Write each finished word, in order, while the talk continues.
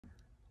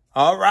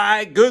All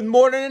right, good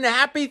morning and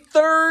happy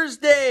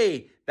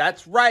Thursday.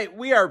 That's right,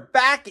 we are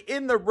back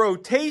in the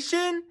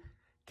rotation.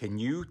 Can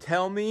you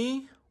tell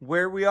me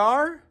where we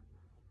are?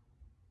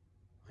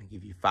 I'll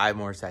give you 5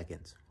 more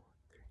seconds.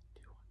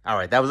 All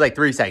right, that was like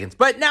 3 seconds,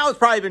 but now it's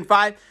probably been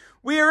 5.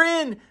 We are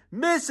in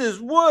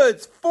Mrs.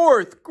 Wood's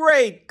 4th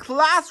grade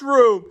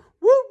classroom.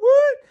 Woo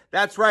woo!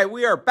 That's right,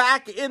 we are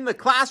back in the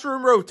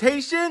classroom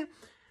rotation.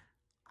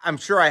 I'm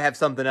sure I have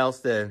something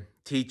else to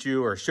teach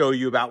you or show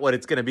you about what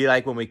it's going to be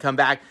like when we come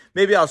back.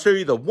 Maybe I'll show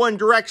you the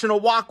one-directional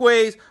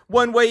walkways,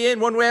 one way in,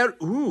 one way out.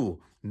 Ooh,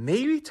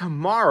 maybe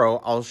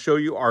tomorrow I'll show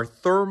you our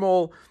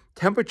thermal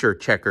temperature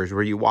checkers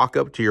where you walk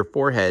up to your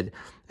forehead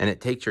and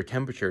it takes your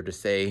temperature to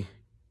say,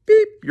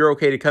 beep, you're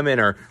okay to come in,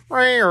 or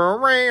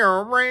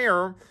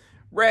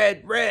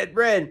red, red,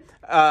 red.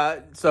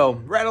 So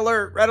red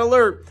alert, red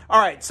alert. All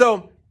right,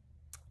 so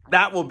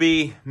that will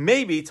be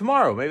maybe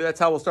tomorrow. Maybe that's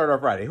how we'll start our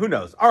Friday. Who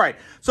knows? All right.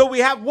 So we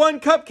have one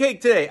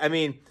cupcake today.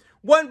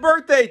 One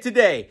birthday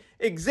today.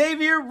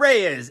 Xavier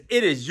Reyes,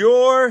 it is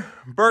your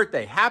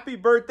birthday. Happy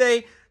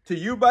birthday to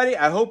you, buddy.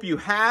 I hope you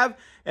have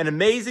an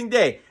amazing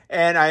day.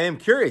 And I am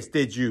curious,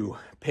 did you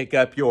pick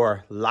up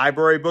your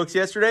library books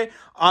yesterday?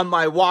 On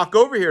my walk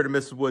over here to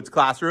Mrs. Wood's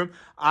classroom,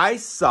 I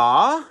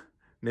saw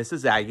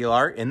Mrs.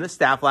 Aguilar in the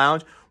staff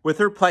lounge with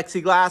her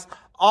plexiglass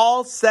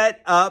all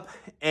set up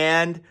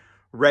and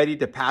ready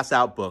to pass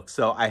out books.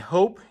 So I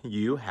hope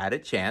you had a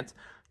chance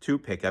to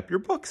pick up your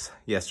books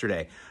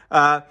yesterday.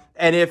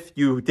 And if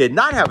you did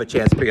not have a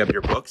chance to pick up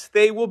your books,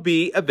 they will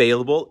be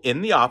available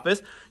in the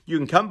office. You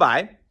can come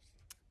by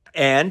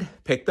and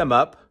pick them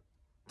up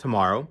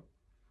tomorrow,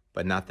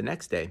 but not the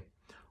next day.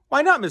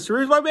 Why not, Mr.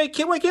 Reeves? Why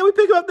can't we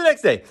pick them up the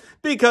next day?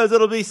 Because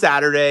it'll be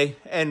Saturday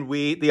and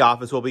the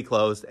office will be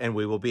closed and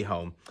we will be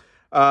home.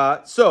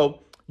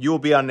 So you will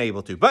be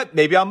unable to, but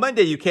maybe on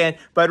Monday you can.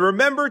 But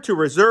remember to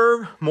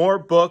reserve more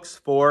books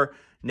for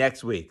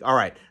next week. All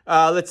right,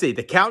 let's see.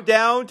 The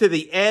countdown to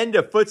the end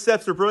of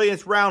Footsteps of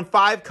Brilliance round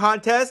 5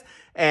 contest.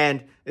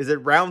 And is it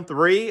round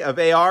 3 of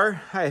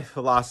AR? I've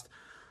lost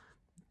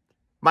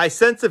my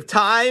sense of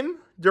time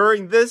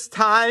during this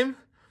time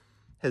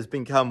has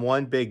become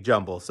one big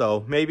jumble.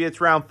 So maybe it's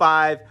round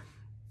 5.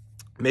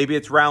 Maybe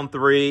it's round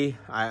 3.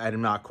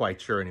 I'm not quite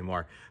sure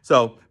anymore.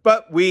 So,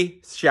 but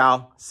we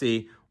shall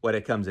see what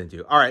it comes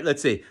into. All right,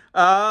 let's see.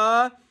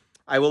 I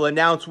will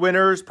announce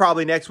winners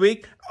probably next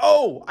week.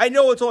 Oh, I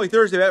know it's only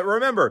Thursday, but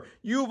remember,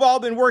 you've all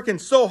been working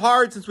so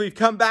hard since we've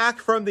come back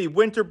from the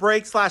winter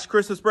break /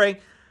 Christmas break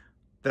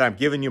that I'm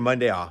giving you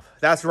Monday off.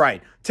 That's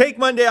right. Take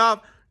Monday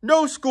off.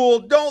 No school.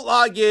 Don't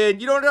log in.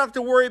 You don't have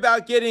to worry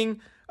about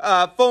getting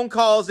phone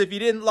calls if you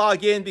didn't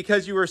log in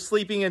because you were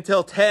sleeping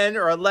until 10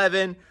 or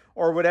 11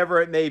 or whatever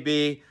it may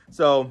be.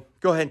 So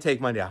go ahead and take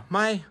Monday off.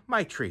 My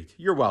treat.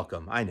 You're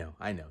welcome. I know.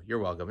 You're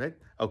welcome.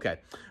 Okay.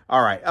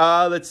 All right.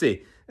 Let's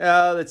see.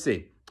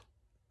 Okay.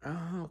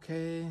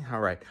 All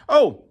right.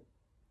 Oh,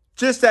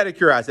 just out of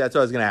curiosity, that's what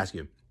I was going to ask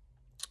you.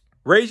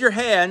 Raise your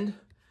hand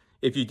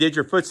if you did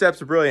your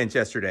Footsteps of Brilliance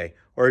yesterday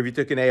or if you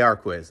took an AR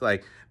quiz.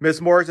 Like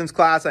Miss Morrison's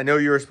class, I know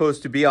you were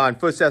supposed to be on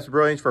Footsteps of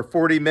Brilliance for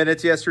 40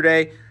 minutes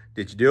yesterday.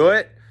 Did you do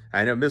it?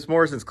 I know Miss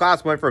Morrison's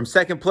class went from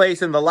 2nd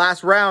place in the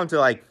last round to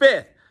like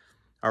 5th.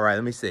 All right,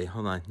 let me see.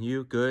 Hold on.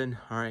 You good?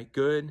 All right,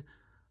 good.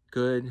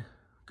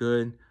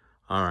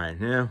 All right.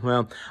 Yeah,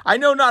 well, I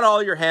know not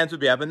all your hands would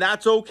be up, and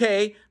that's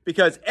okay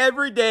because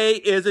every day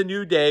is a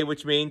new day,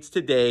 which means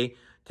today,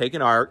 take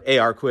an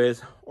AR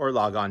quiz or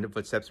log on to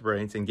Footsteps of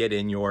Brilliance and get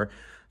in your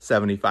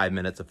 75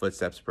 minutes of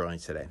Footsteps of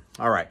Brilliance today.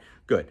 All right,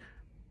 good.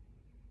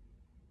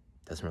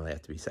 Doesn't really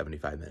have to be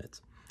 75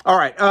 minutes. All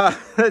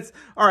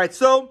right.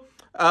 So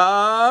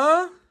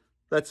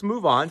let's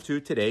move on to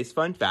today's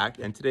fun fact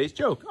and today's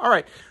joke. All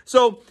right.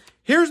 So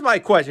here's my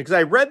question, because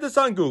I read this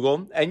on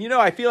Google, and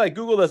I feel like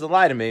Google doesn't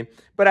lie to me,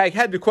 but I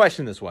had to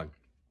question this one.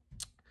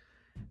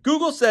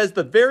 Google says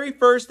the very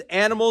first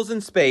animals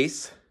in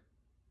space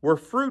were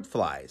fruit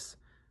flies.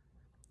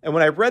 And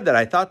when I read that,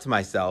 I thought to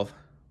myself,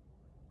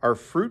 are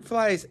fruit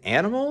flies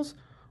animals?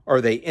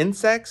 Are they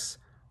insects?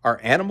 Are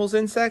animals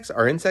insects?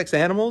 Are insects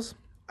animals?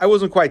 I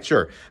wasn't quite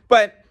sure.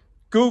 But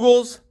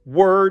Google's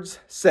words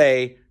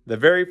say the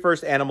very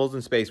first animals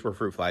in space were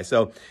fruit flies.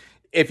 So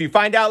if you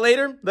find out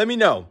later, let me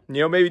know.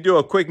 Maybe do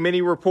a quick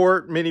mini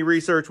report, mini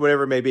research,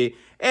 whatever it may be.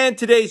 And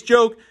today's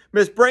joke,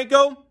 Miss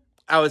Branco,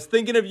 I was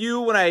thinking of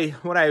you when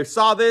I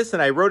saw this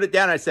and I wrote it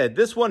down. I said,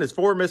 this one is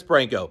for Miss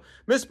Branco.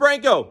 Miss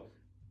Branco,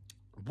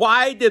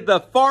 why did the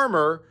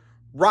farmer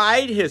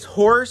ride his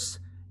horse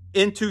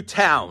into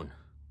town?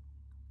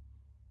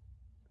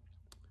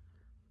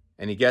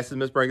 Any guesses,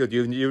 Miss Branco?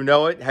 Do you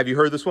know it? Have you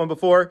heard this one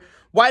before?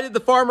 Why did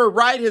the farmer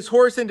ride his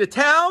horse into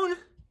town?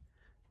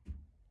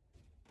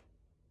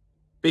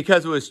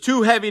 Because it was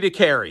too heavy to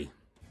carry.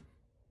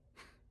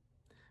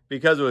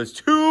 Because it was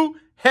too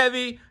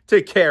heavy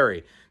to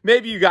carry.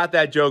 Maybe you got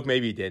that joke,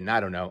 maybe you didn't. I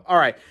don't know. All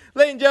right,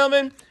 ladies and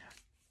gentlemen,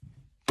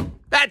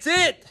 that's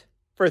it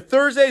for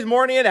Thursday's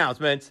morning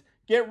announcements.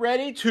 Get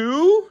ready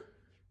to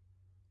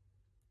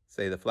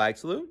say the flag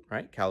salute,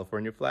 right?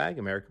 California flag,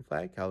 American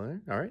flag,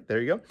 California. All right,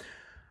 there you go.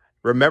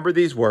 remember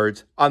these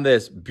words on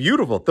this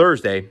beautiful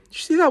Thursday. Did you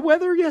see that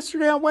weather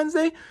yesterday on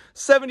Wednesday?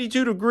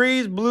 72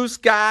 degrees, blue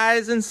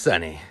skies, and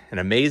sunny. An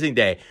amazing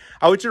day.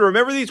 I want you to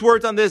remember these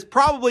words on this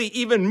probably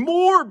even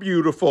more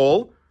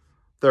beautiful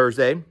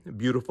Thursday.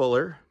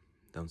 Beautifuler.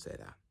 Don't say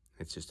that.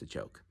 It's just a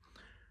joke.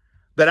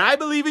 That I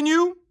believe in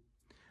you.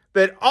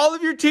 That all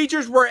of your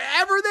teachers,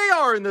 wherever they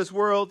are in this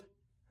world,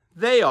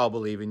 they all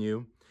believe in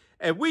you.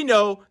 And we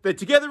know that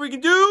together we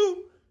can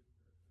do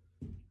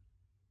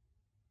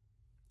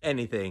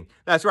anything.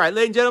 That's right,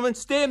 ladies and gentlemen.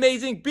 Stay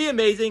amazing. Be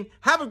amazing.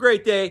 Have a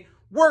great day.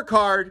 Work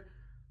hard.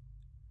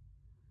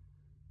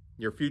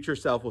 Your future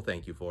self will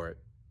thank you for it.